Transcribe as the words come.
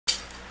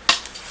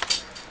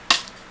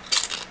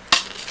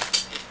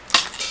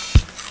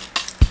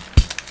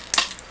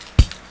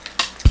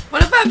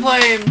I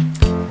played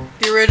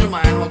the original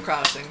Animal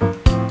Crossing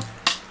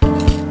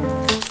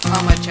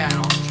on my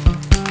channel?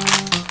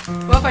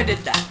 What if I did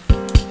that?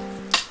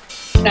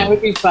 That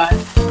would be fun.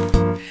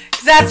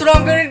 Cause that's what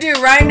I'm gonna do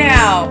right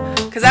now.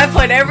 Cause I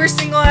played every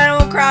single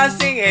Animal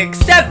Crossing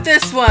except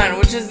this one,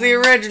 which is the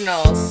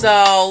original.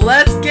 So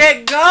let's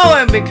get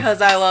going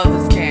because I love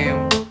this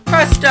game.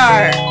 Press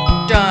start.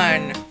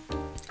 Done.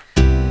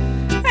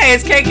 Hey,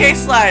 it's KK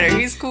Slider.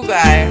 He's a cool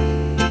guy.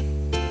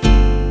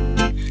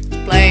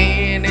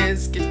 Playing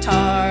his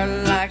guitar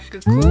like a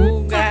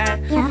cool guy.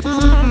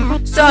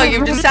 So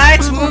you've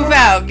decided to move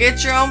out,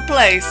 get your own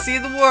place, see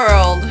the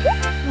world.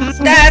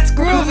 That's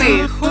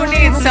groovy. Who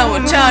needs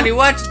someone telling you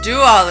what to do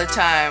all the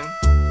time?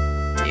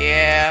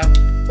 Yeah.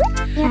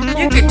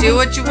 You can do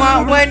what you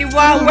want, when you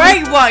want, where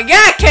you want.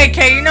 Yeah,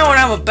 KK, you know what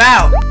I'm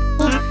about.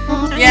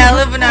 Yeah,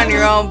 living on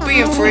your own,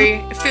 being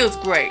free, it feels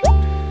great.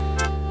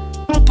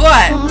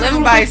 But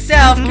living by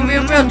yourself can be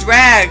a real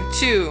drag,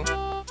 too.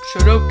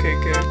 Shut up,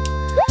 KK.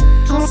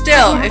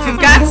 Still, if you've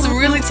got some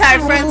really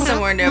tight friends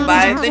somewhere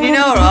nearby, then you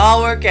know it'll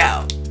all work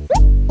out.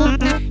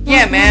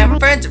 Yeah, man,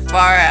 friends are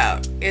far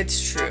out.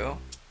 It's true.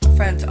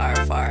 Friends are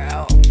far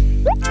out.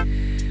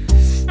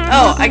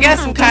 Oh, I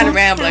guess I'm kind of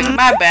rambling.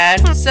 My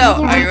bad. So,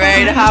 are you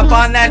ready to hop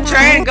on that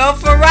train and go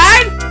for a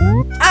ride?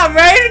 I'm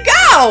ready to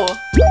go!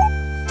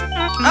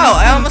 Oh,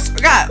 I almost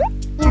forgot.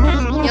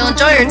 You'll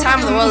enjoy your time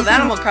in the world of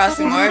Animal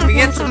Crossing more if you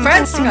get some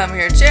friends to come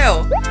here,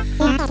 too.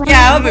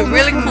 Yeah, it would be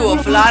really cool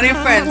if a lot of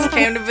your friends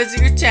came to visit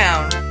your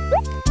town.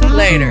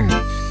 Later.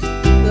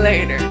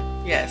 Later.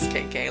 Yes,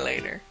 KK,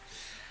 later.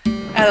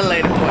 At a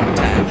later point in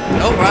time.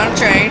 Oh, we're on a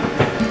train.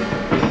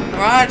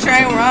 We're on a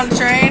train, we're on a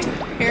train.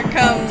 Here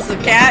comes the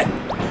cat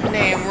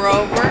named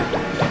Rover.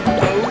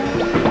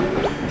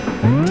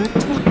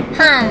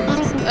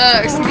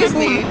 Oh. Excuse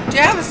me, do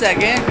you have a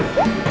second?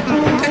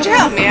 Could you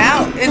help me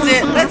out? Is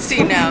it, let's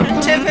see now,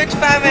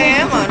 10:55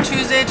 a.m. on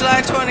Tuesday,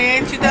 July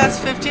 28,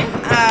 2015?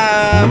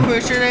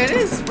 Pretty sure that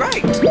is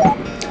right.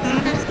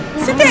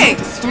 So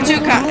thanks, you're too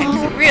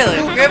kind. Really,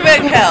 you're a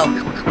big help.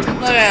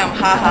 Look at him,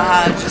 ha ha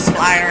ha, just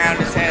flying around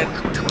his head.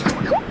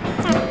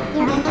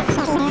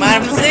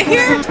 Mind if I sit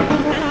here?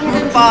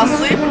 Fall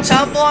asleep and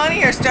tumble on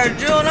you or start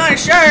drooling on your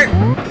shirt?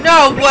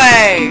 No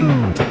way!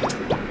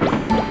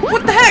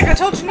 What the heck? I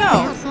told you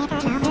no.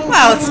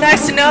 Wow, it's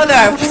nice to know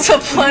there are still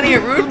plenty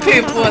of rude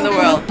people in the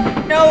world.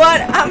 You know what?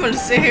 I'm gonna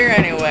sit here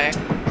anyway.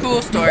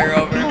 Cool story,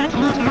 Rover. I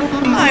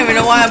don't even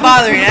know why I'm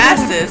bothering to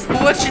ask this,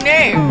 but what's your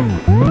name?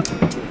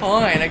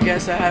 Fine, I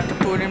guess I have to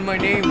put in my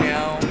name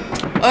now.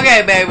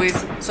 Okay,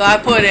 babies, so I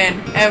put in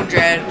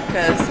M.Dread,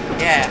 because,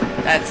 yeah,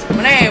 that's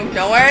my name.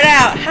 Don't wear it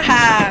out.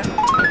 Haha.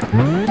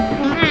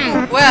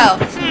 Well,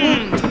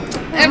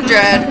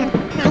 M.Dread.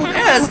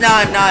 Yeah, that's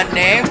not an odd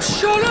name.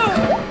 Shut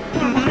up.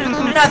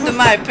 Not that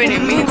my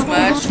opinion means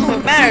much.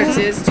 What matters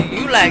is, do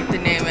you like the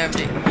name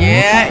M.J.?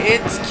 Yeah,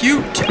 it's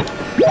cute.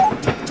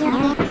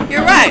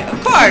 You're right,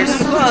 of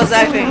course. What was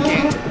I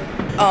thinking?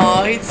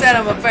 Oh, he said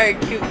I'm a very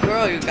cute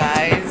girl, you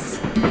guys.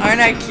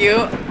 Aren't I cute?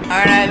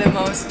 Aren't I the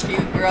most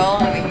cute girl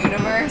in the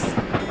universe?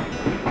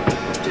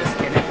 Just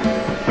kidding.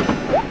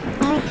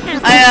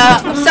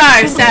 I'm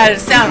sorry, it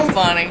sounded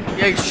funny.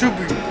 Yeah, you should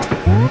be.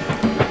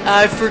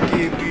 I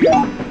forgive you.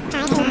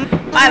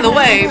 By the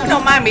way, if you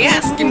don't mind me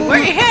asking, where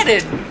are you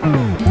headed?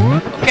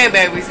 Okay,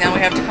 babies, now we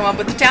have to come up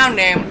with the town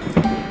name.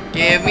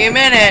 Give me a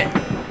minute.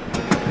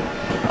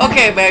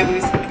 Okay,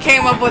 babies, I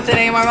came up with the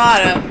name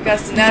Armada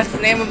because that's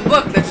the name of the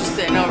book that's just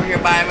sitting over here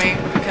by me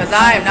because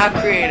I am not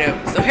creative.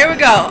 So here we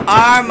go,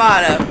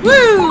 Armada.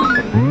 Woo!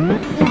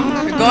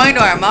 You're going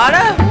to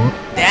Armada?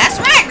 That's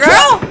right,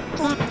 girl!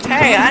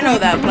 Hey, I know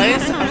that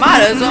place.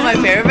 Armada is one of my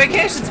favorite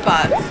vacation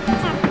spots.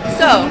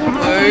 So,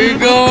 where are you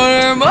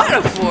going to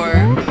Armada for?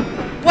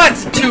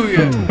 What's it to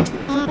you?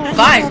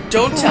 Fine,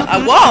 don't tell. I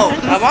won't.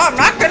 I'm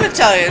not gonna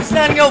tell you. It's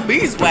none of your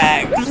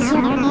beeswax.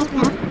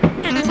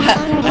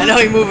 I know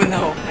you're moving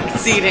though. I can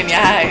see it in your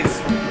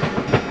eyes.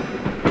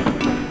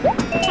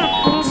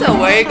 So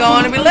where are you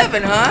going to be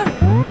living, huh?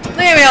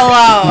 Leave me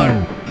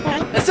alone.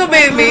 This will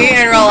be me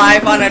in real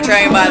life on a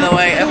train, by the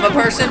way. If a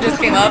person just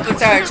came up and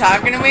started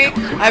talking to me,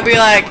 I'd be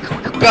like,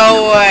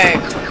 go away.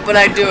 But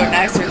I do it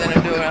nicer than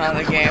I'm doing it on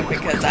the game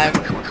because I'm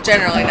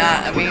generally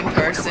not a mean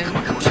person.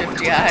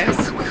 Shifty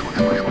eyes.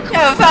 You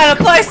haven't found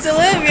a place to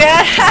live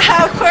yet?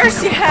 Haha, of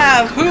course you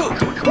have. Who?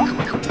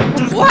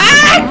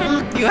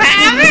 What? You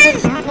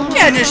haven't? You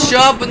can't just show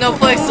up with no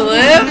place to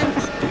live.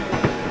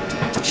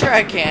 Sure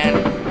I can.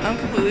 I'm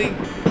completely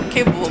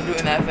capable of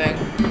doing that thing.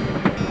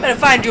 Better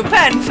find you a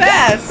patent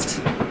fast.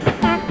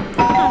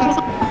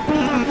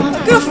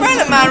 A good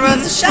friend of mine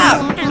runs a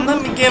shop.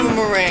 Let me give him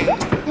a ring.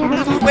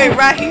 Wait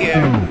right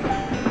here.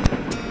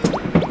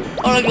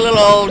 Oh, look at little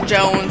old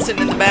Joan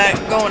sitting in the back,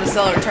 going to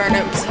sell her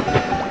turnips.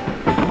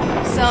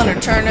 Selling her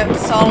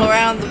turnips all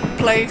around the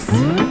place.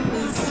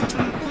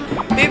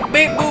 Beep,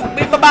 beep, boop,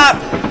 beep, bop.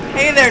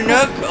 Hey there,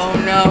 Nook. Oh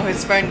no,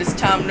 his friend is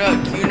Tom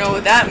Nook. You know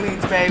what that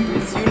means,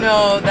 babies. You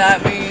know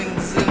that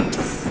means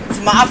it's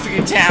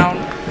Mafia Town.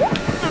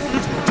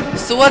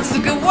 So what's the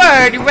good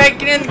word? You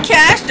raking in the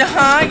cash,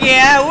 huh?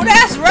 Yeah, well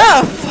that's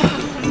rough.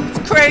 It's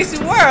a crazy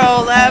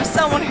world. I have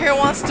someone here who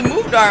wants to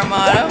move to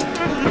Armada.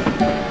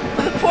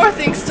 But the poor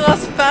thing still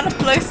hasn't found a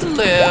place to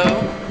live.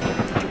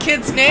 The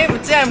kid's name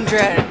is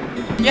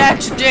M.Dread. Yeah,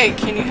 today,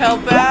 can you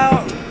help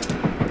out?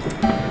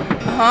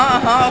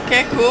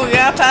 Okay, cool.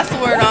 Yeah, pass the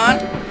word on.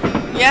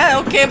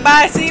 Yeah, okay,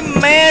 bye. See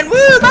you, man.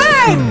 Woo,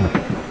 bye!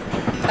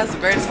 That's the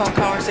greatest phone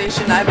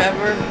conversation I've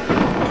ever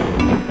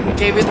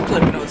gave you the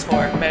clip notes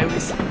for,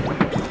 babies.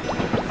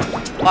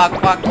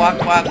 Walk, walk,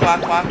 walk, walk,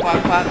 walk, walk,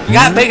 walk, walk. You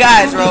got big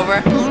eyes,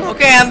 Rover.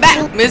 Okay, I'm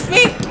back. Miss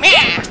me?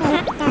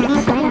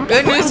 Meh.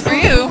 Good news for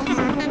you.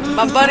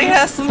 My buddy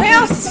has some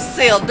houses to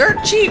sell.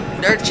 Dirt cheap.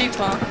 Dirt cheap,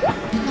 huh?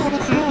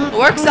 The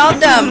work's all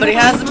done, but he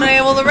hasn't been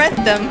able to rent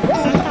them.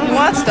 He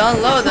wants to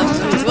unload them,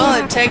 so he's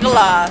willing to take a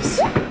loss.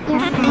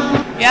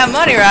 Yeah,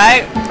 money,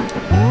 right?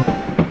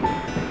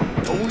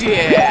 Oh,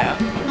 yeah.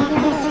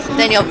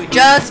 Then you'll be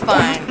just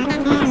fine.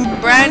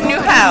 Brand new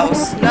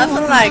house.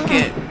 Nothing like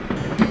it.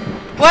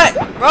 What?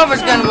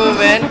 Rover's gonna move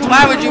in.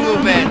 Why would you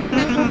move in?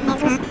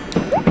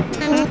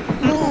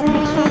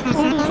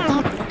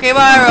 Okay,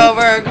 bye,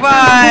 Rover.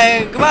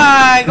 Goodbye.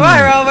 Goodbye.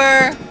 Goodbye,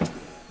 Rover.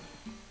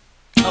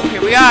 Oh,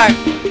 here we are.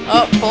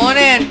 Oh, pulling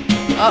in.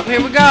 Oh,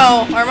 here we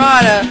go.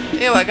 Armada.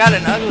 Ew, I got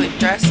an ugly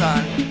dress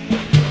on.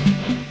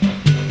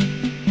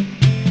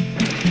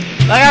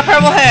 I got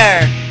purple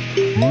hair.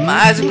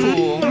 My eyes are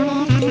cool.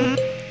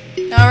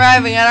 Now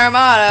arriving at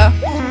Armada.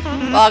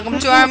 Welcome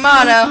to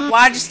Armada.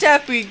 Why'd you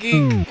step, you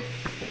geek?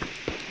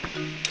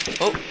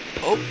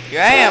 Oh,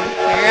 here I am.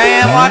 Here I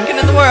am walking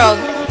in the world.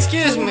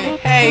 Excuse me.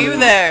 Hey, you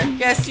there.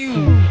 Yes, you.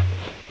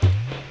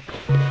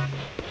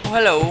 Oh,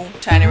 hello,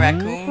 tiny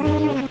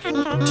raccoon.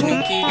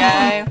 Tanuki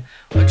guy.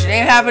 What's your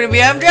name? Happen to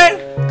be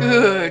M.Dread?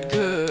 Good,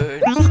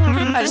 good.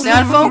 I just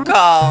got a phone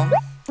call.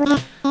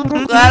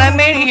 I'm glad I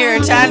made it here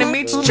in time to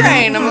meet your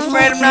train. I'm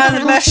afraid I'm not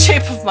in the best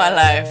shape of my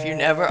life. You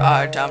never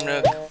are, Tom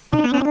Nook.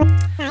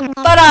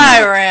 But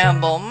I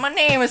ramble. My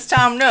name is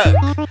Tom Nook.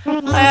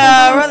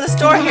 I run the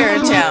store here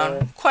in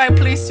town. Quite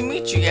pleased to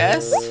meet you,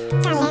 yes?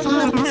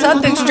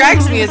 Something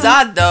strikes me as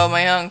odd, though,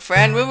 my young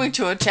friend. Moving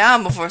to a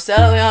town before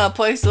settling on a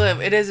place to live.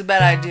 It is a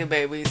bad idea,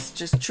 babies.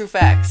 Just true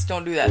facts.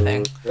 Don't do that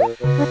thing.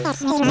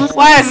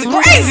 Why, it's the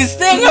craziest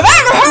thing I've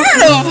ever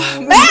heard of!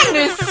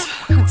 Madness!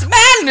 It's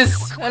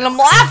madness! And I'm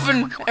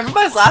laughing.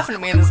 Everybody's laughing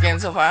at me in this game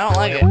so far. I don't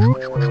like it.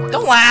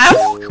 Don't laugh!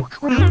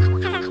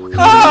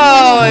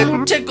 Oh,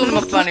 it tickled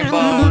my funny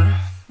bone.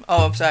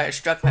 Oh, I'm sorry, it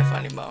struck my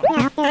funny bone.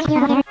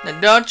 Now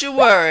don't you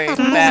worry,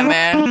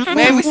 Batman. It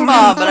may be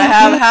small, but I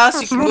have a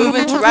house you can move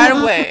into right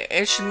away.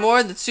 It should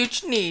more than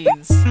suit your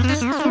needs.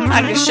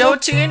 I can show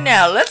it to you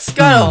now. Let's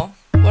scuttle.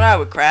 What are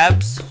we,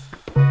 crabs?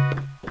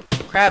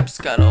 Crabs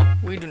scuttle.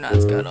 We do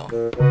not scuttle.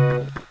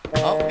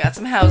 Oh, we got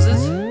some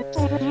houses.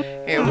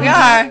 Here we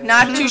are.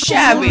 Not too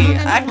shabby.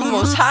 I can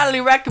most highly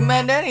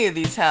recommend any of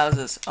these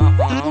houses.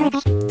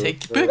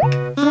 Take your pick.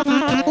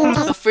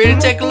 Feel free to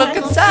take a look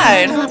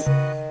inside.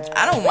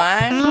 I don't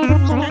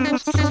mind.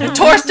 The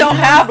doors don't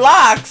have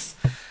locks,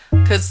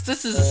 because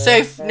this is a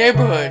safe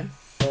neighborhood.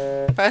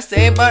 Press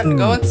the A button to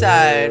go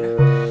inside.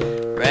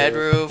 Red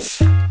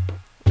roof,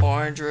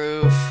 orange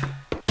roof,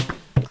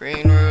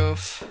 green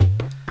roof,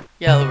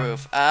 yellow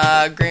roof.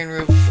 Green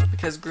roof,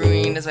 because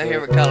green is my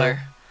favorite color.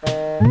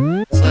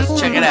 So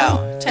let's check it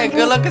out. Take a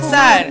good look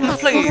inside. And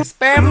please,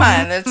 bear in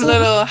mind that it's a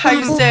little, how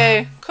you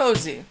say,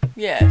 cozy.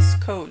 Yes,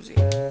 cozy.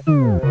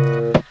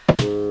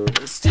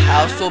 This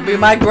house will be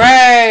my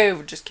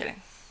grave. Just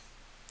kidding.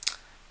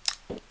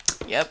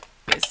 Yep,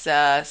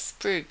 it's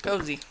pretty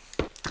cozy.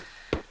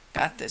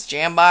 Got this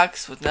jam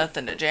box with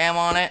nothing to jam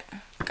on it.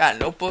 Got a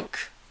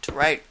notebook to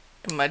write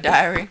in my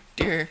diary.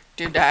 Dear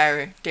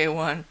diary, day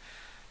 1.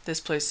 This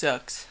place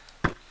sucks.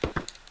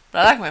 But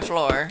I like my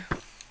floor.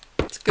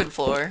 It's a good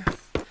floor.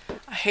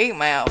 I hate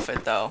my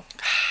outfit though.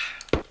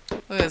 Look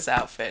at this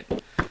outfit.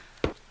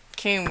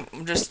 Came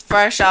just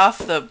fresh off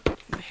the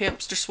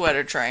hipster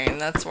sweater train.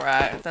 That's where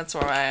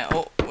I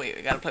oh wait,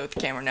 we gotta play with the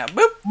camera now.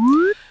 Boop!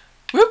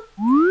 Whoop!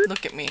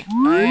 Look at me.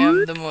 I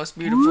am the most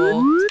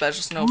beautiful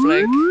special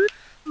snowflake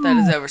that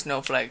has ever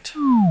snowflaked.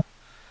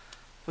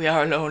 We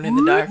are alone in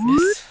the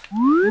darkness.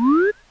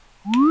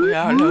 We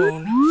are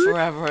alone,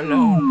 forever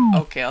alone.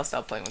 Okay, I'll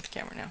stop playing with the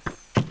camera now.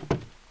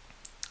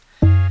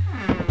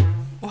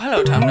 Well,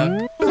 hello, Tom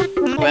Nook.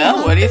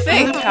 Well, what do you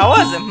think? How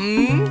was it,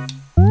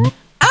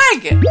 I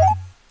like it.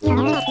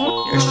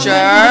 You're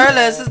sure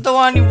this is the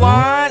one you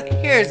want?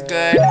 Here's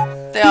good.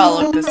 They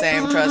all look the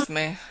same, trust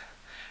me.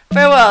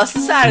 Farewell, it's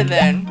decided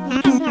then.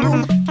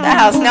 The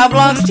house now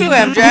belongs to you,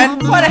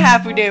 M.Dread. What a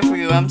happy day for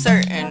you, I'm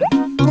certain.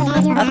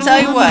 I'll tell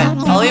you what,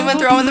 I'll even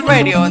throw in the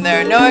radio in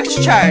there, no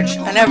extra charge.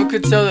 I never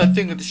could sell that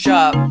thing at the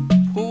shop.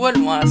 Who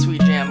wouldn't want a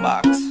sweet jam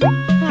box?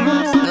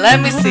 Let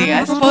me see,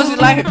 I suppose you'd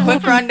like a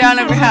quick rundown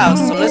of your house,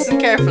 so listen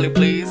carefully,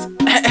 please.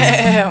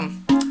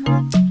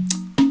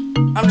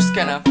 I'm just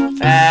gonna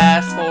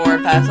fast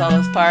forward past all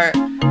this part,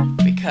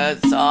 because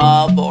it's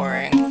all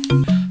boring.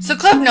 So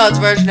Cliff Notes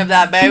version of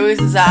that, babies,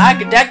 is that I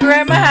could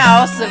decorate my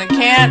house, and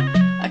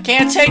I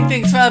can't take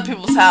things from other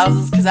people's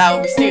houses because I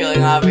would be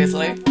stealing,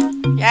 obviously.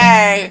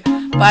 Yay!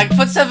 But I can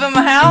put stuff in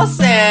my house,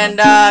 and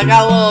I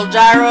got a little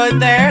gyroid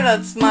there.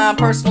 That's my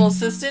personal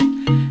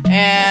assistant.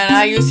 And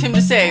I use him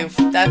to save.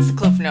 That's the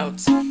Cliff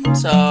Notes.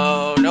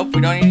 So, nope,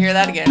 we don't need to hear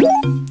that again.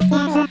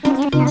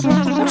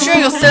 I'm sure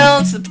you'll settle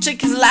into the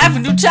particular life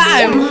in due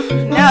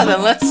time. Now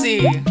then, let's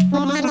see.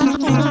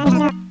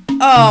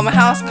 Oh, my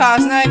house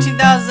costs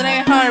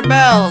 19,800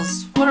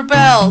 bells. What are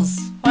bells?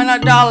 Why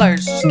not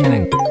dollars? Just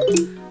kidding.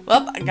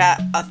 Well, I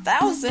got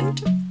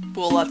 1,000.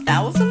 Will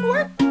 1,000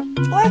 work?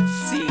 Let's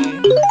see.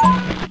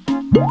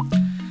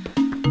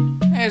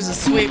 There's a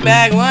sweet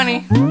bag of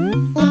money.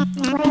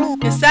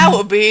 Yes, that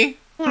would be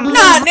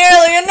not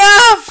nearly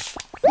enough.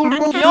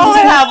 You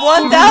only have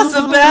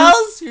 1,000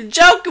 bells? You're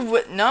joking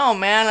with... No,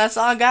 man, that's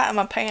all I got in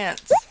my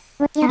pants.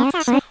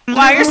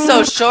 Why, you're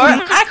so short,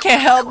 I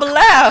can't help but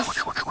laugh.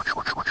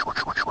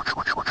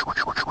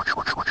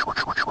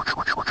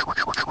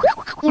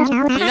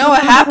 You know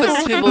what happens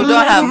to people who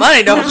don't have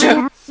money, don't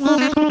you?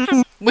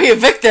 We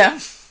evict them.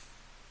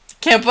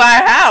 Can't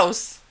buy a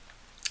house.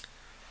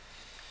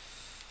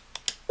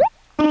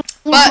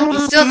 But you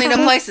still need a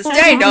place to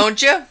stay,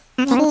 don't you?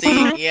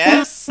 See,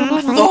 yes,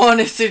 a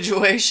thorny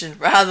situation.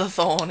 Rather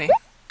thorny.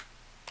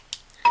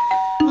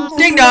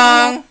 Ding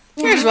dong.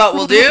 Here's what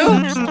we'll do.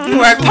 You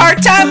work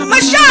part-time at my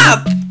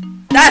shop.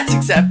 That's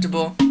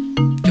acceptable.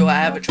 Do I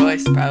have a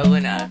choice?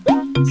 Probably not.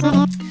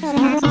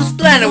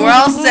 Splendid, we're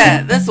all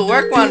set. This will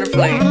work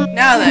wonderfully.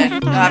 Now then,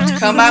 you'll have to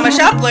come by my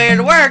shop later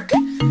to work.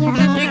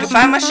 You can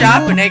find my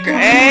shop in acre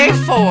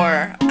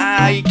A4.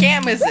 You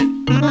can't miss it.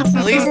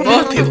 At least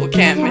most people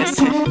can't miss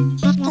it.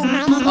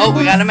 Oh,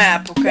 we got a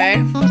map,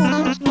 okay?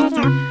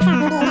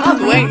 I'll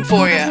be waiting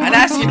for you. I'd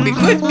ask you to be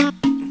quick.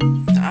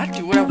 I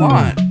do what I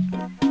want.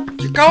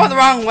 You're going the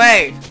wrong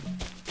way.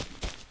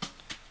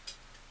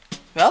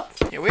 Well,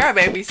 here we are,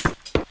 babies.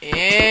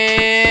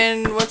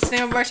 In... what's the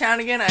name of our town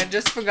again? I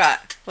just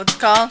forgot. What's it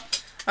called?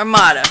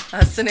 Armada.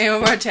 That's the name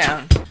of our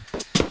town.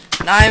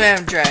 And I'm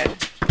M.Dread.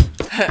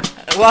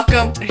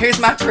 Welcome. Here's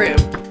my crib.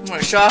 I'm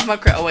gonna show off my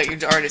crib. Oh wait, you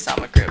already saw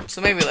my crib.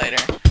 So maybe later.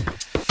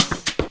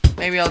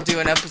 Maybe I'll do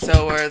an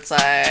episode where it's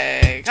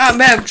like, I'm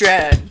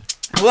M.Dread.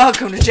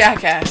 Welcome to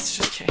Jackass.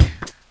 Just kidding.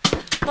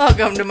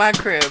 Welcome to my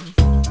crib.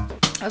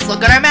 Let's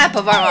look at our map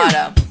of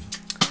Armada.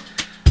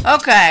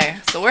 Okay,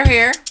 so we're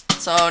here.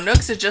 So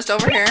Nooks is just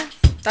over here.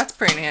 That's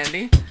pretty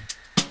handy.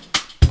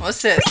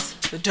 What's this?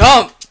 The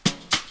dump.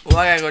 Well,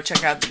 I gotta go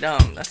check out the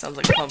dump. That sounds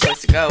like a fun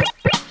place to go.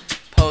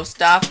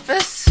 Post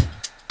office.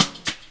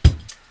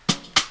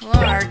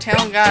 Well, our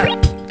town got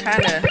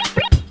kinda...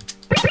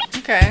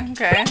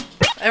 Okay.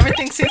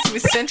 Everything seems to be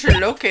centrally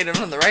located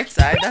on the right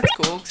side. That's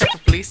cool, except for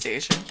police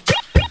station.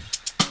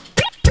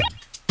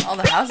 All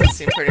the houses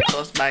seem pretty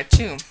close by,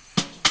 too.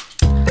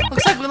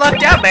 Looks like we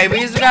lucked out,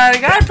 babies. We got a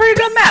pretty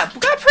good map.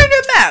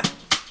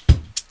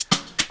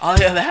 All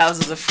the other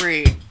houses are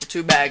free.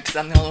 Too bad, because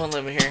I'm the only one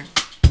living here.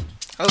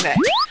 Okay.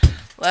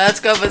 Let's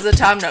go visit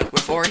Tom Nook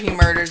before he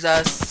murders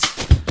us.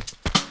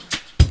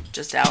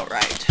 Just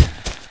outright.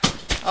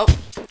 Oh.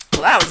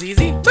 Well, that was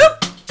easy. Boop!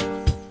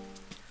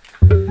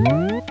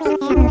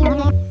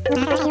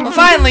 Well,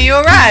 finally, you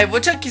arrived.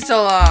 What took you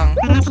so long?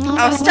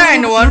 I was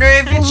starting to wonder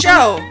if you'd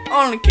show.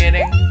 Only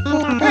kidding.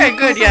 Very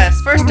good,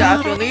 yes. First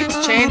off, you'll need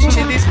to change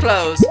into these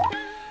clothes.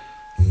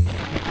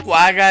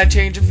 Why I gotta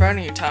change in front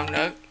of you, Tom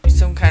Nook? You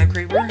some kind of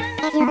creeper?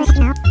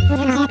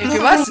 If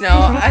you must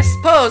know, I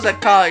suppose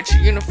I'd call it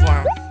your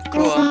uniform.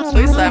 Cool.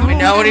 Please let me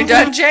know when you're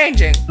done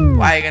changing.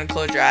 Why are you gonna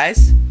close your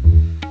eyes?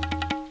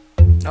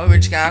 Oh, you're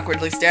just gonna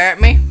awkwardly stare at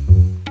me?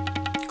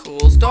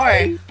 Cool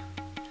story.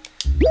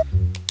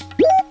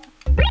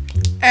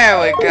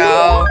 There we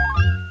go.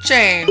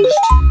 Changed.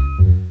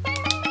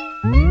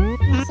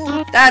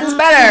 That's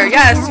better.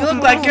 Yes, you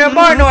look like you're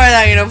born to wear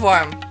that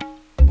uniform.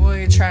 What are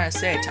you trying to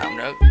say, Tom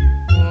Nook?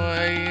 What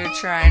are you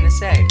trying to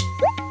say?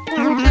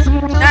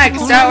 Now I can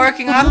start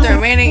working off the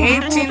remaining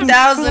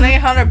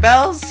 18,800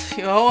 bells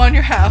you owe on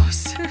your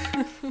house.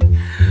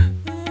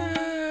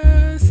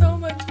 So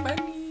much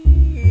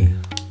money.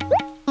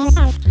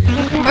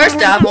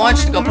 First off, I want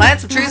you to go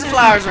plant some trees and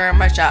flowers around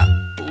my shop.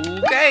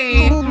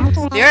 Okay.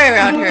 The area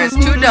around here is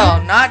too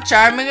dull, not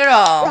charming at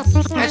all.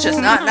 It's just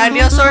not an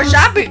ideal sort of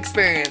shopping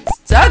experience.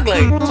 It's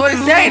ugly. That's what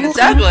he's saying, it's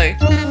ugly.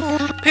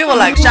 People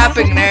like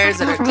shopping in areas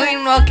that are clean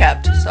and well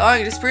kept, so I want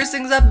you to spruce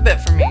things up a bit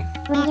for me.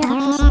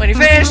 When you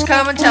finish,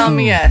 come and tell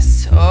me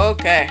yes.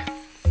 Okay.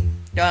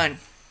 Done.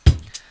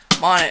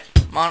 I'm on it.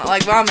 I'm on it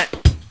like vomit.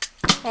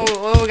 Oh,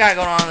 what we got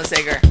going on this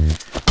acre?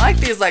 I like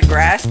these like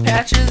grass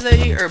patches that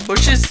or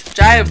bushes,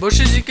 giant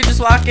bushes you could just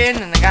walk in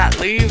and they got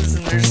leaves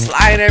and they're just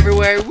flying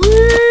everywhere.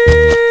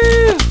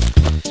 Woo!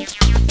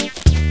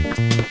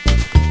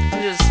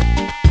 Just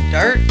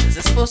dirt? Is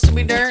this supposed to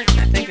be dirt?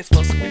 I think it's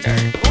supposed to be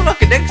dirt. Oh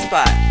look, a dig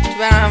spot. Too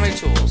bad I don't have any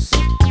tools.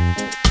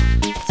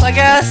 So I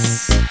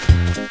guess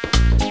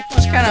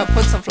let's kind of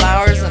put some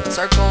flowers in a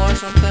circle or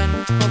something.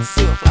 Let's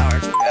see what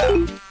flowers we got.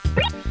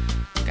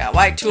 We got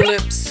white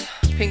tulips,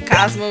 pink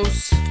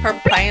cosmos,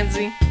 purple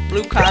pansy,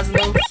 blue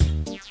cosmos,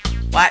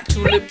 white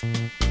tulip,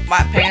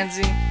 white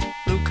pansy,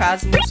 blue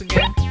cosmos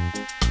again.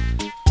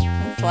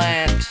 We'll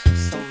plant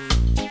some.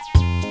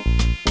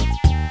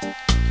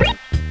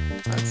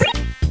 Let's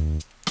see.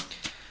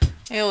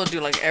 Maybe we'll do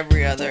like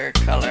every other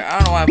color. I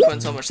don't know why I'm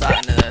putting so much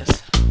thought into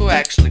this. Who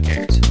actually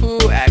cares?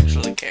 Who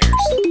actually cares?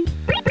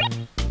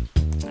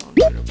 I'll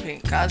do the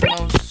pink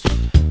cosmos.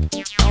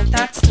 No,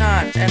 that's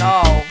not at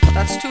all.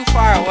 That's too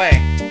far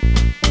away.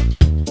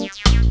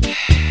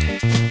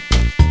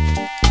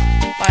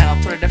 Fine,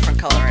 I'll put a different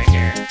color right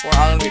here. We're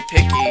all gonna be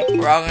picky.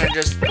 We're all gonna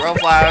just throw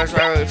flowers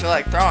wherever we feel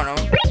like throwing them.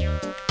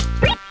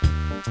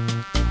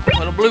 I'll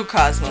put a blue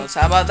cosmos.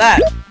 How about that?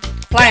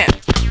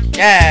 Plant.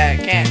 Yeah,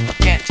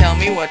 can't tell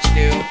me what to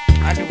do.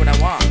 I do what I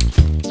want.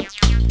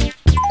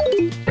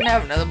 Can I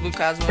have another blue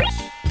cosmos?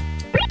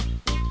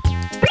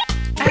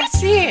 I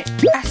see it.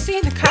 I see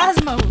the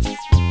cosmos.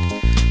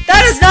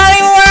 That is not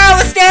even where I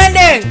was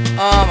standing!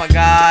 Oh my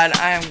god,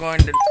 I am going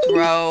to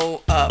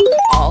throw up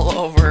all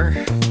over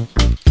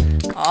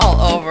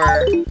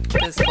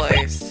this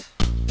place.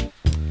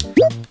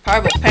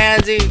 Purple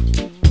pansy,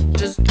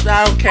 just,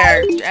 I don't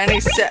care.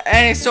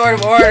 Any sort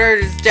of order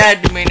is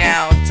dead to me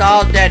now. It's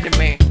all dead to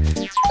me.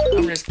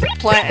 I'm just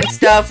planting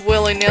stuff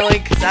willy-nilly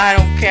because I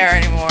don't care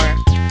anymore.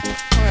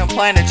 We're gonna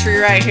plant a tree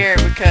right here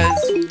because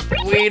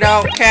we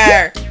don't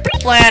care.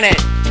 Plant it.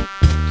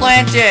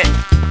 Plant it.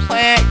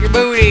 Plant your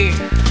booty.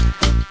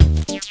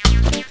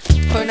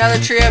 Put another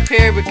tree up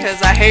here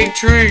because I hate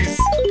trees.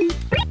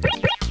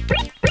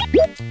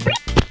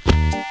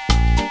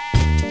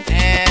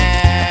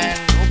 And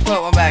we'll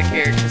put one back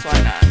here because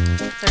why not?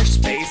 There's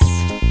space.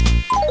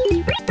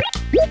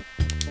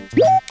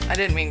 I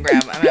didn't mean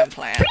grab, I meant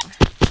plant.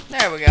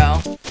 There we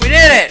go. We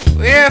did it!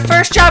 We did our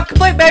first job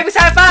complete, babies!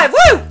 High five!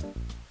 Woo!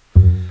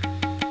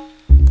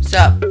 What's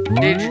up? I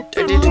did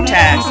your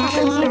task.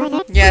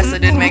 Yes, I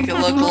did make it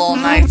look a little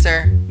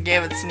nicer.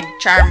 Gave it some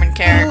charming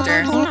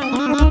character.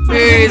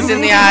 Beauty is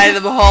in the eye of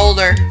the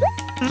beholder.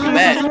 You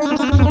bet.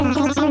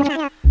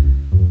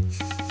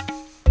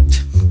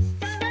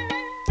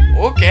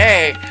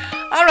 Okay.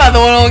 I'm not the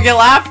one who'll get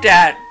laughed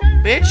at.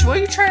 Bitch, what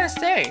are you trying to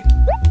say?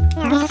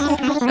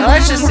 Now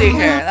let's just see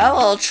here. That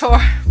little chore.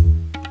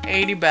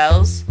 80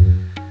 bells.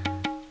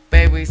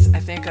 Babies, I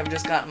think I've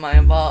just gotten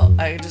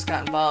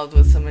involved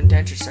with some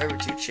indentured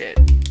servitude shit.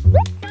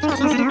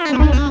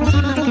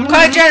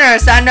 Quite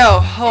generous, I know.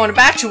 Oh, and a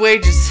batch of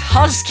wages.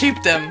 I'll just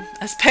keep them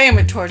as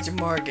payment towards your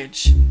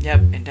mortgage.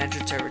 Yep,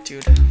 indentured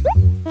servitude.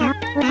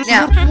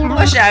 Now,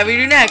 what should I have you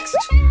do next?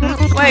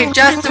 Wait,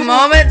 just a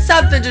moment.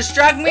 Something just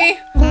struck me.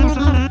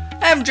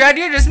 M.Dread,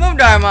 you just moved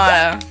to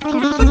Armada.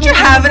 But you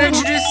haven't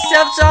introduced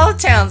yourself to all the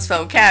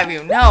townsfolk, have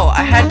you? No,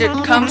 I had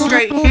to come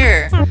straight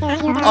here.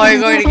 Oh,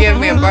 you're going to give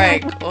me a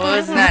break. Well,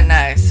 isn't that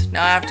nice?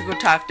 Now I have to go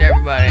talk to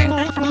everybody.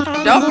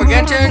 Don't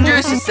forget to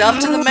introduce yourself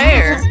to the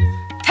mayor.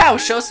 Tao,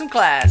 show some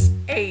class.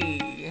 Hey.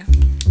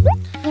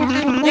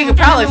 You could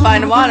probably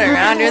find a water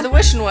around near the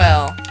wishing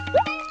well.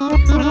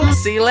 I'll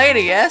see you later,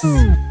 yes?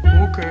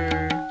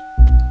 Okay.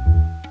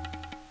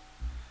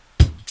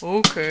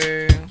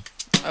 Okay.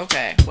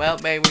 Okay, well,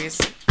 babies,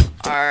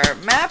 our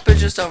map is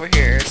just over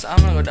here, so I'm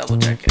gonna go double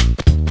check it.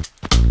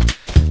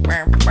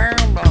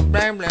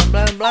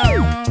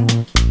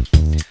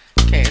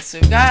 Okay, so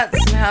we've got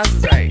some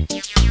houses right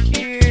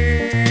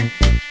here.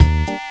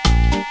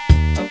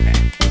 Okay,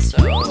 so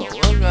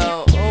we'll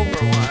go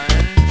over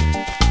one,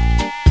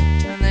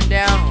 and then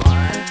down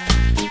one.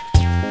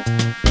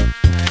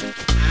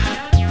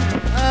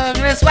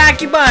 Look at this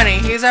wacky bunny.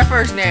 He's our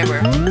first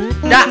neighbor.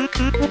 Duck.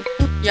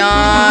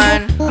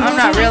 Yawn. I'm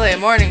not really a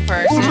morning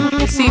person.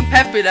 You seem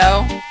peppy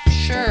though.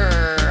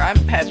 Sure, I'm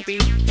peppy.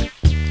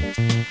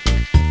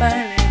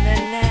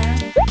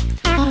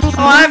 Oh,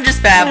 I'm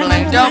just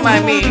babbling. Don't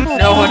mind me.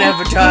 No one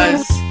ever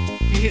does.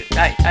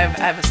 I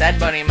have a sad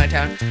bunny in my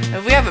town.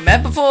 Have we ever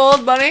met before,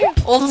 old bunny?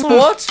 Old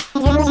sport?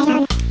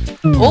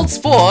 Old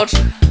sport?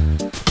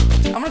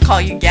 I'm gonna call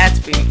you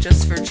Gatsby,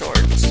 just for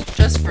shorts.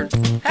 Just for...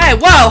 Hey,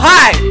 whoa,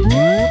 hi!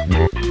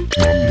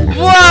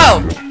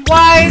 Whoa!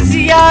 Why is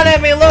he yelling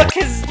at me? Look,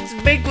 his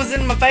beak was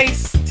in my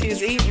face.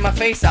 He's eating my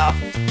face off.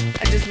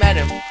 I just met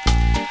him.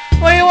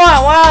 What do you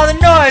want? Wow, the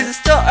noise is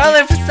still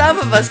early for some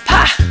of us.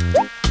 Pah!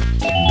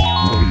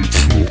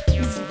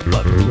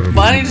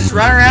 Bunny just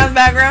running around in the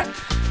background.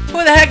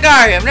 Who the heck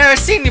are you? I've never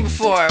seen you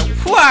before.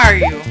 Who are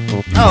you?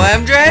 Oh,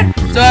 M.Dread?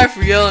 Sorry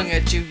for yelling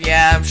at you.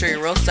 Yeah, I'm sure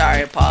you're real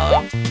sorry,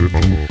 Apollo.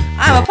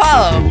 I'm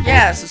Apollo.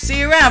 Yeah, so see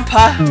you around,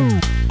 Pa.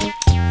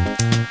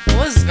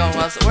 Well, this is going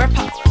well. So where,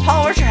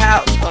 Apollo, where's your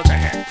house? Oh, it's right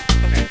here.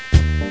 Okay.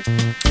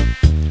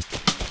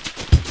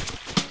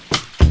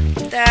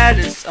 That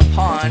is a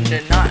pond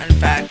and not, in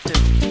fact,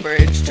 a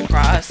bridge to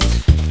cross.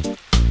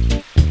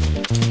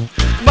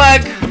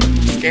 Bug!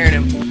 Scared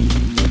him.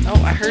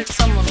 Oh, I heard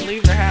someone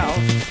leave their house.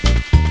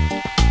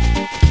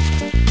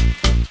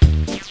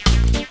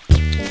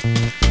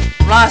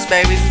 Lost,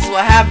 babies. This is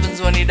what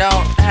happens when you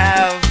don't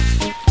have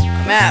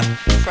a map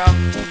from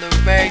the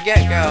very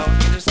get-go.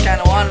 You just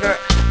kind of wander.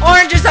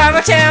 Oranges are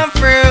my town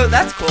fruit.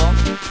 That's cool.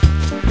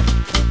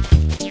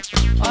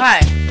 Oh,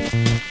 hi.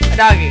 A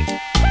doggy.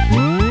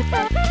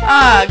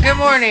 Ah, good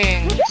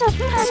morning.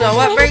 So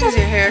what brings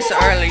you here so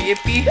early,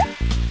 Yippee?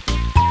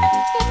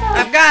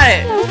 I've got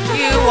it.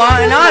 You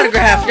want an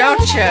autograph, don't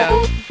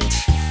you?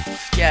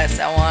 Yes,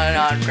 I want an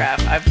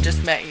autograph. I've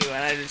just met you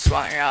and I just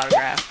want your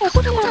autograph.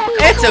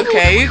 It's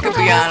okay, you can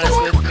be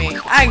honest with me.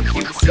 I can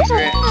keep a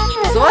secret.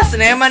 So what's the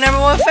name of my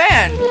 #1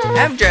 fan?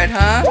 M.Dread,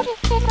 huh?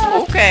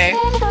 Okay.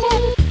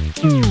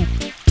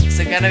 Is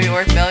it gonna be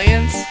worth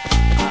millions?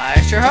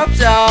 I sure hope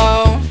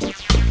so.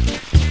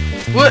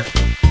 What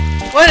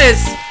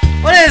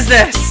is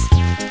this?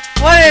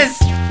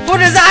 Who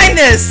designed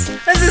this?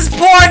 This is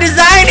poor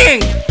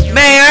designing!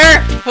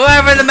 Mayor,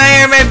 whoever the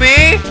mayor may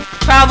be,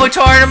 probably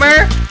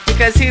Tortimer,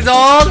 because he's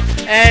old,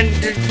 and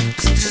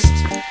just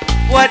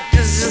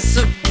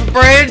a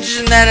bridge,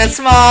 and then a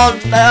small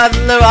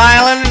little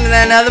island, and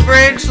then another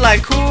bridge?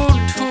 Like,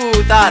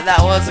 who thought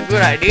that was a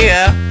good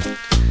idea?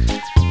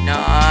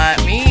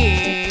 Not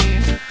me.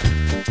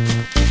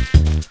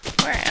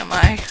 Where am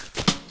I?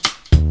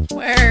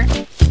 Where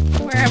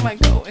am I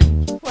going?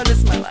 What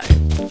is my life?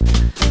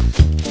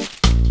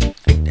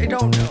 I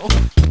don't know.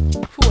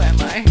 Who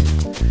am I?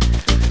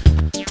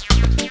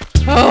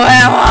 Who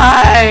am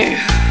I?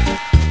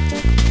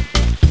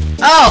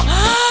 Oh!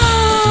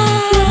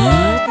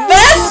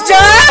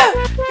 Vesta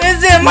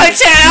is in my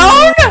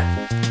town?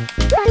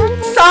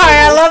 Sorry,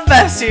 I love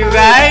Vesta, you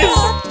guys.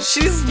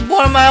 She's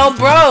one of my old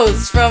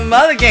bros from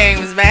other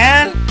games,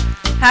 man.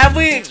 Have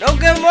we? Oh,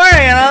 good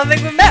morning. I don't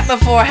think we've met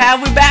before.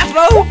 Have we,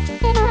 Baffo?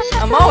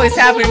 I'm always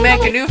happy to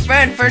make a new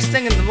friend first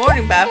thing in the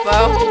morning,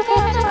 Baffo.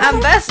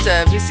 I'm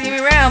Vesta. If you see me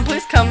around,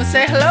 please come and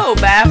say hello,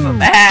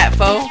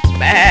 Baffo.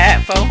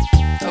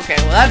 Okay,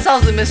 well that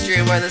solves the mystery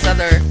of where this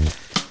other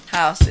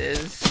house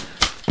is.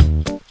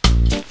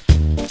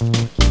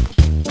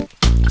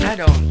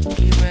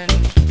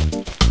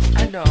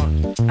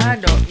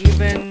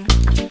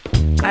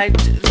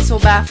 This will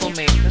baffle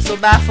me. This will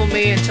baffle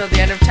me until the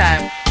end of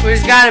time. We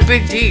just got a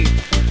big D.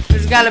 We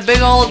just got a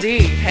big old D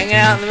hanging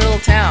out in the middle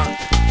of town.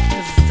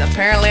 Because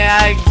apparently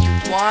I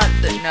want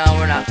that. No,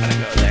 we're not gonna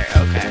go there.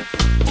 Okay.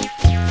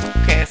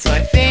 Okay, so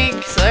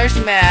there's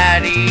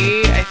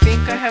Maddie. I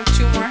think I have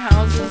 2 more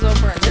houses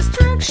over in this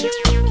direction.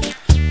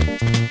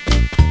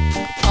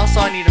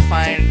 Also, I need to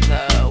find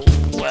the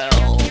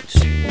well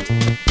too.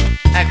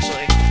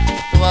 Actually,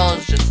 the well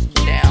is just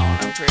down,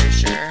 I'm pretty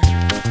sure.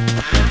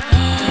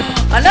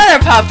 Another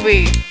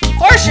puppy!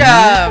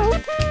 Portia!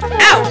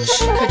 Ouch!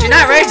 Could you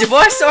not raise your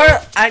voice, or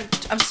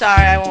I'm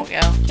sorry, I won't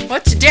yell.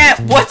 What's your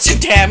damage?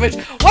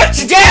 What's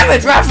your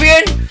damage,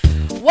 ruffian?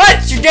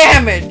 What's your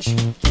damage?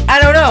 I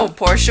don't know,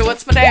 Portia.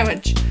 What's my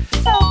damage?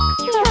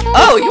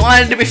 Oh, you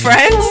wanted to be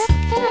friends?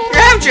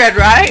 You're M.Dread,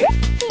 right?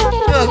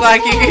 You look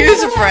like you could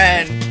use a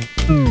friend.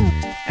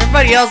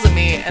 Everybody yells at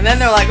me, and then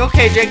they're like,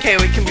 okay, JK,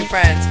 we can be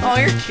friends. Oh,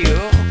 you're cute.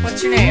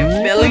 What's your name?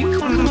 Billy?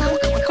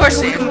 Of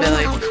course your name's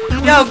Billy.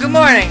 Yo, good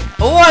morning.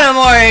 What a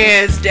morning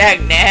is,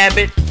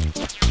 dagnabbit.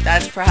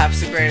 That's perhaps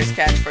the greatest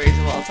catchphrase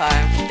of all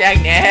time.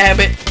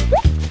 Dagnabbit.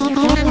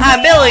 Hi,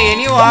 Billy, and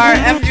you are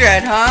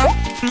M.Dread, huh?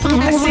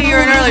 I see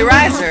you're an early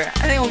riser.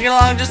 I think we'll get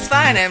along just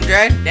fine,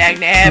 M.Dread.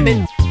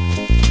 Dagnabbit.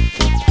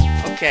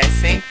 Okay, I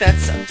think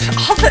that's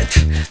all that.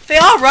 They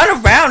all run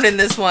around in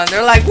this one.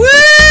 They're like,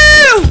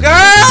 woo,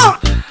 girl!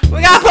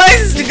 We got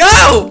places to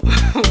go!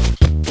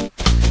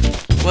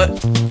 What?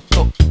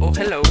 Oh,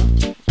 hello.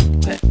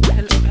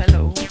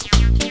 Hello.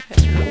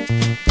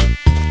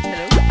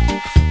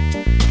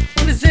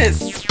 What is this?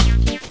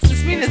 Does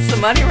this mean it's the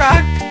money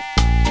rock?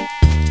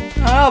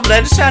 Oh, but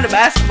I just found a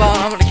basketball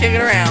and I'm gonna kick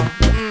it around.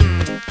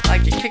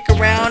 Like you kick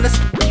around,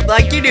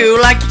 like you do,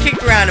 like you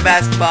kick around a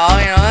basketball.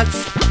 You know,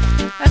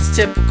 that's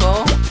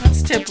typical.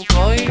 That's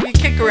typical. You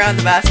kick around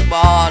the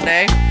basketball all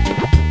day.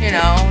 You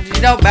know, you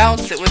don't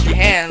bounce it with your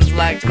hands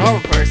like a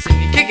normal person.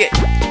 You kick it.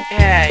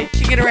 Yeah, you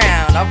kick it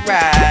around. All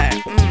right.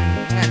 I'm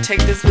gonna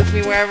take this with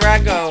me wherever I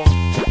go.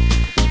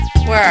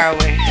 Where are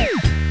we?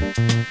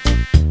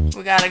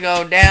 We gotta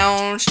go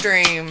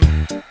downstream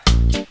to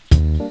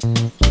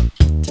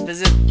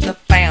visit the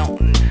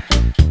fountain.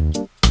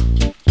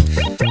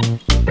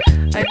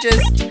 I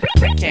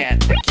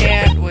can't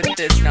with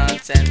this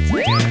nonsense.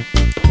 Anyway.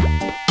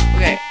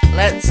 Okay,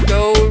 let's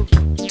go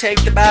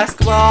take the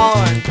basketball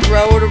and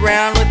throw it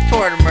around with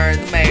Tortimer,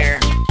 the mayor.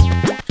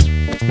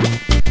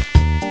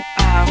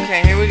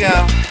 Okay, here we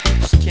go.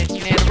 Just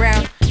kicking it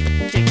around,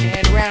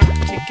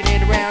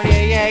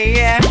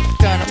 yeah.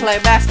 Gonna play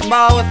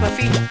basketball with my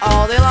feet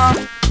all day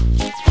long.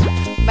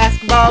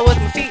 Basketball with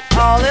my feet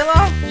all day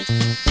long.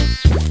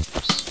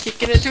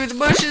 Kicking it through the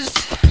bushes.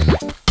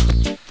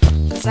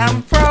 'Cause I'm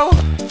a pro.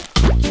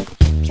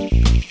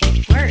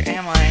 Where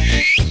am I?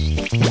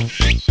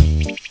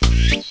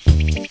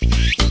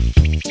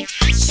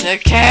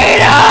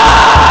 Cicada!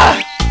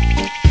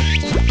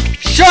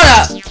 Shut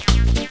up!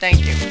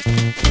 Thank you.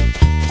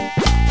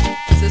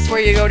 Is this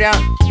where you go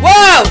down?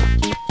 Whoa!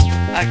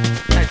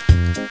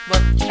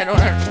 What? I don't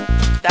know.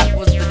 That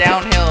was the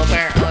downhill,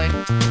 apparently.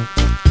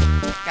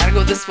 Gotta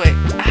go this way.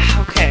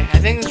 Okay, I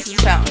think this is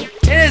the fountain.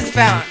 It is the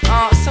fountain.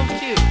 Oh, it's so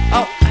cute.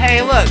 Oh,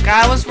 hey, look,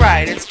 I was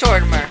right. It's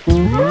Tortimer.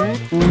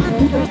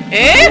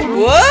 Eh?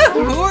 What?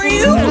 Who are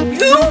you?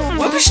 You?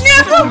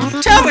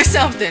 Whippersnapper? Tell me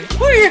something.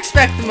 Who do you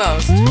expect the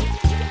most?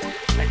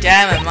 My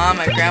dad, my mom,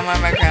 my grandma,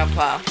 my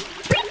grandpa.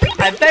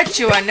 I bet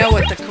you I know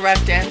what the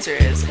correct answer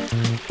is.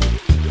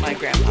 My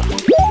grandpa.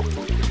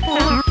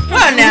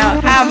 Well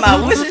now, how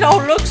my wizard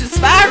old looks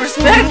inspire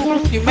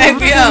respect? You may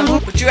be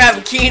young, but you have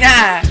a keen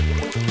eye.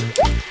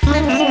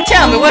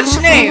 Tell me, what's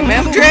your name,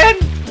 M.Dread?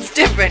 It's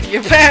different.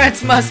 Your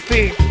parents must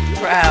be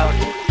proud.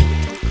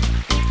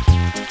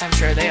 I'm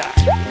sure they are.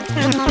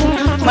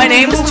 My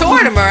name is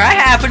Tortimer. I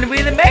happen to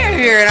be the mayor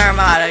here in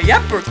Armada.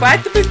 Yep, we're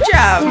quite the big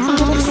job.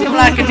 You seem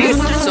like a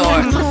decent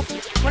sort.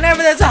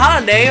 Whenever there's a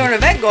holiday or an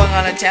event going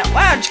on in town,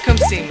 why don't you come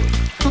see me?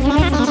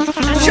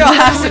 I'm sure I'll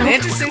have some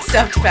interesting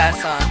stuff to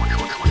pass on.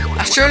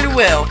 I surely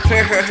will.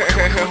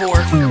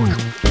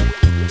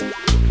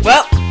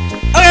 Well,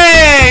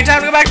 okay,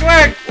 time to go back to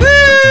work.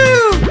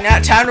 Woo! Now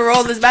time to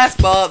roll this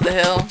basketball up the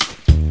hill.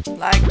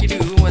 Like you do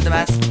with the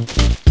basketball.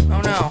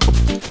 Oh no.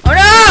 Oh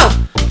no!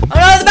 Oh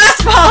no, the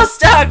basketball is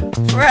stuck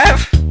forever.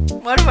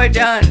 What have I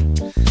done?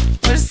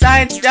 What has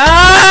science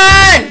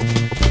done?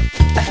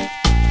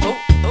 Oh,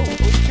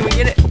 can we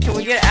get it? Can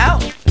we get it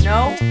out?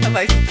 No? Have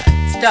I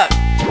stuck?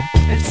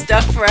 It's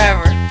stuck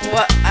forever.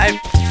 What?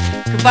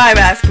 Goodbye,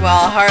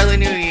 basketball. Hardly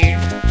knew you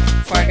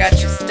before I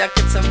got you stuck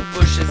in some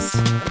bushes.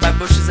 And by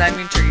bushes, I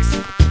mean trees.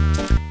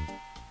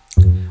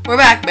 We're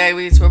back,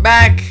 babies. We're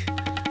back.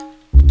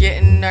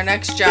 Getting our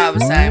next job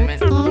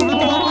assignment.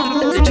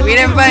 Did you meet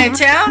everybody in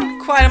town?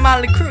 Quite a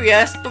motley crew,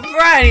 yes, but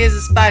variety is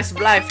the spice of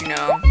life, you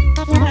know.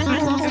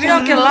 If you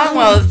don't get along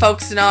well with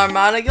folks in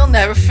Armada, you'll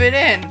never fit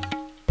in.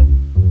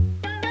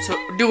 So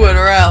do it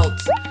or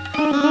else.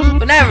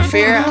 But never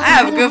fear, I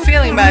have a good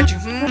feeling about you.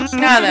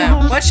 Now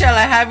then, what shall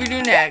I have you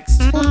do next?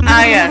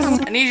 Ah yes,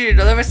 I need you to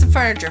deliver some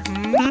furniture.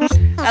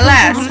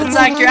 Alas, it's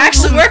like you're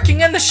actually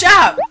working in the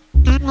shop.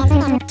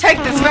 Take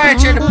this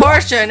furniture to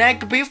Portia and that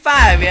could be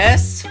 5,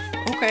 yes?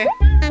 Okay.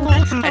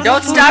 And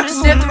don't stop to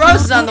sniff the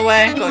roses on the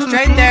way. Go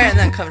straight there and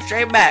then come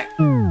straight back.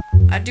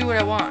 I do what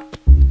I want.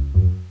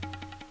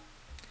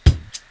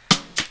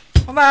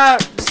 What about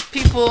just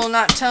people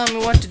not telling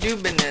me what to do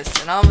business?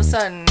 And all of a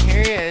sudden,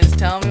 here he is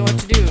telling me what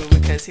to do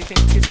because he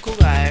thinks he's a cool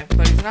guy,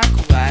 but he's not a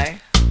cool guy.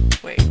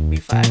 Wait,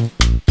 B5.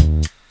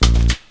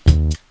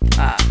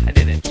 Ah, I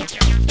did it.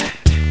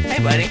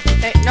 Hey, buddy.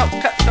 Hey, no,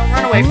 don't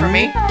run away from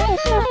me.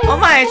 Oh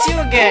my, it's you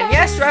again.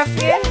 Yes,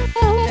 ruffian?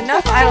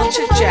 Enough idle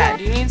chit-chat.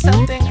 Do you need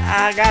something?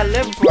 I gotta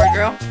live for it,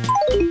 girl.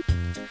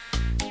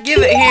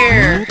 Give it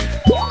here.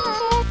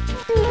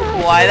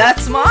 Why,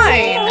 that's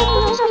mine.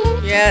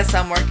 Yes,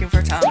 I'm working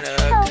for Tom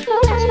Nook.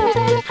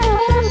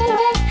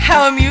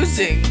 How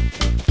amusing.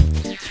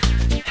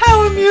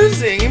 How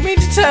amusing. You mean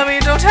to tell me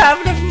you don't have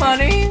enough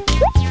money?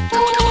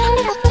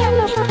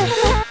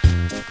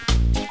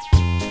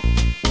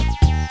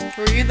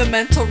 Were you the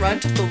mental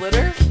runt of the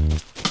litter?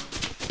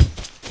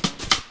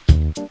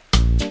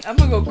 I'm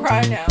gonna go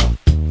cry now.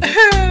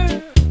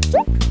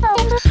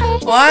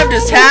 Well, I'm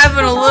just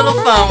having a little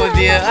fun with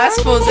you. I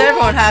suppose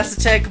everyone has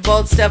to take a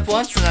bold step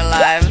once in their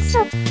lives.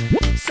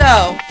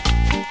 So,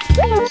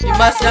 you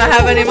must not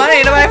have any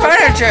money to buy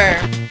furniture.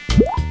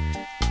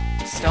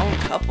 Stone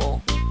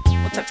couple?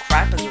 What the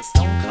crap is a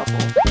stone couple?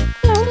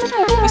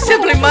 You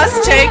simply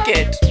must take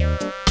it.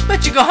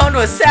 But you go home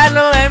to a sad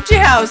little empty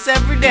house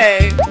every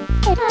day.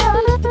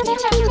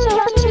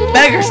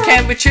 Beggars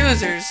can't be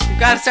choosers. You've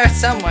got to start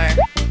somewhere.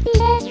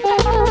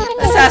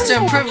 This has to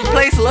improve the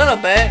place a little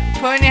bit.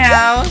 Put in your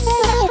house.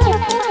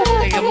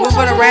 You can move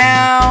it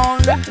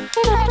around.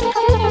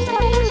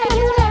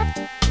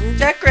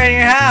 Decorating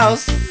your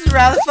house is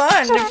rather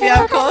fun if you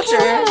have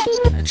culture.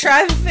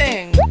 Try the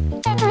thing.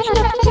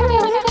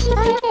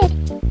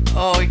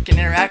 Oh, you can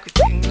interact with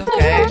things.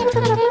 Okay.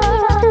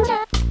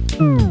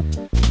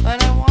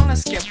 But I want to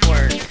skip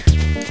work.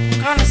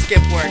 I'm gonna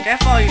skip work.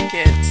 F all you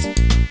kids.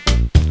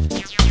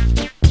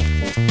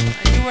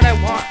 I do what I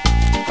want.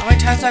 How many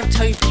times do I have to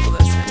tell you people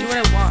this? I do what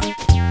I want.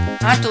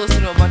 I have to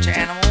listen to a bunch of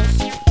animals.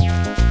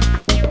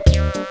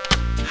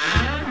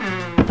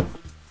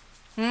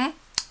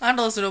 I have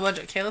to listen to a bunch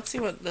of... Okay, let's see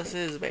what this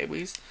is,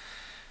 babies.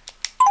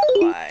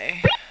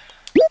 Why?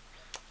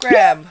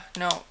 Grab.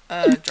 No.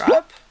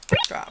 Drop?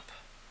 Drop.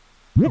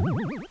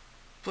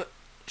 But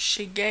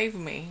she gave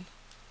me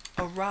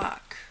a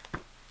rock.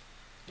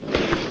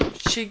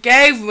 She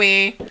gave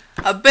me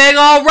a big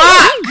old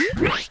rock!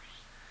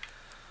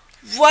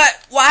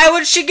 What? Why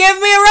would she give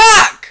me a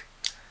rock?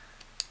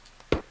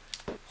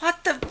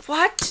 What the?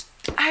 What?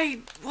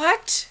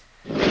 What?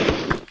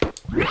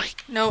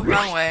 No,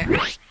 wrong way.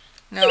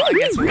 No, I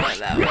guess we went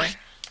that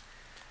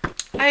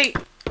way.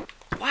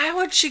 Why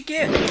would she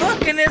give?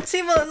 Look, and it's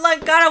even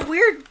like got a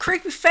weird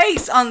creepy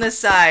face on this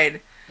side.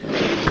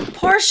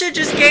 Portia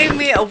just gave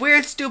me a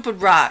weird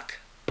stupid rock.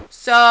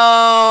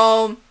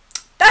 So,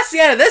 that's the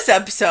end of this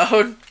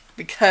episode.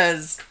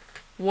 Because,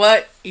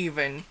 what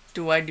even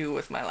do I do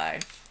with my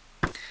life?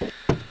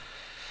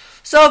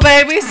 So,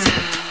 babies,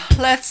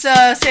 let's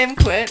save and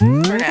quit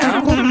for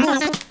now.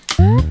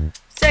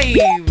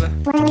 Save.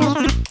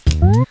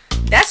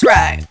 That's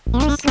That's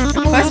right.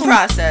 Request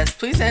process.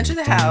 Please enter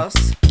the house.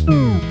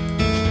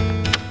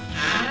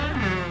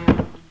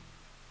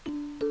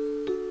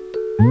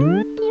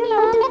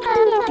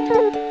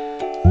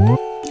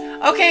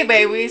 Okay,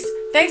 babies.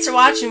 Thanks for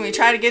watching me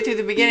try to get through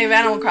the beginning of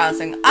Animal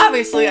Crossing.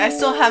 Obviously, I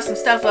still have some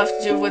stuff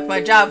left to do with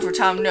my job for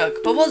Tom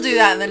Nook, but we'll do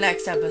that in the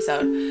next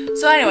episode.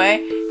 So anyway,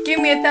 give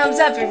me a thumbs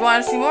up if you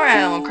want to see more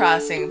Animal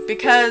Crossing,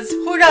 because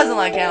who doesn't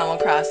like Animal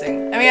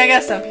Crossing? I mean, I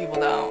guess some people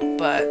don't,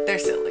 but they're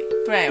silly.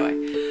 But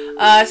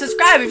anyway,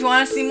 subscribe if you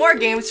want to see more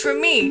games from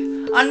me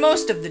on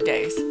most of the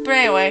days. But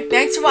anyway,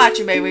 thanks for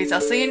watching, babies.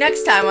 I'll see you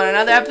next time on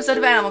another episode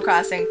of Animal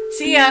Crossing.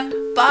 See ya!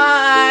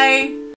 Bye!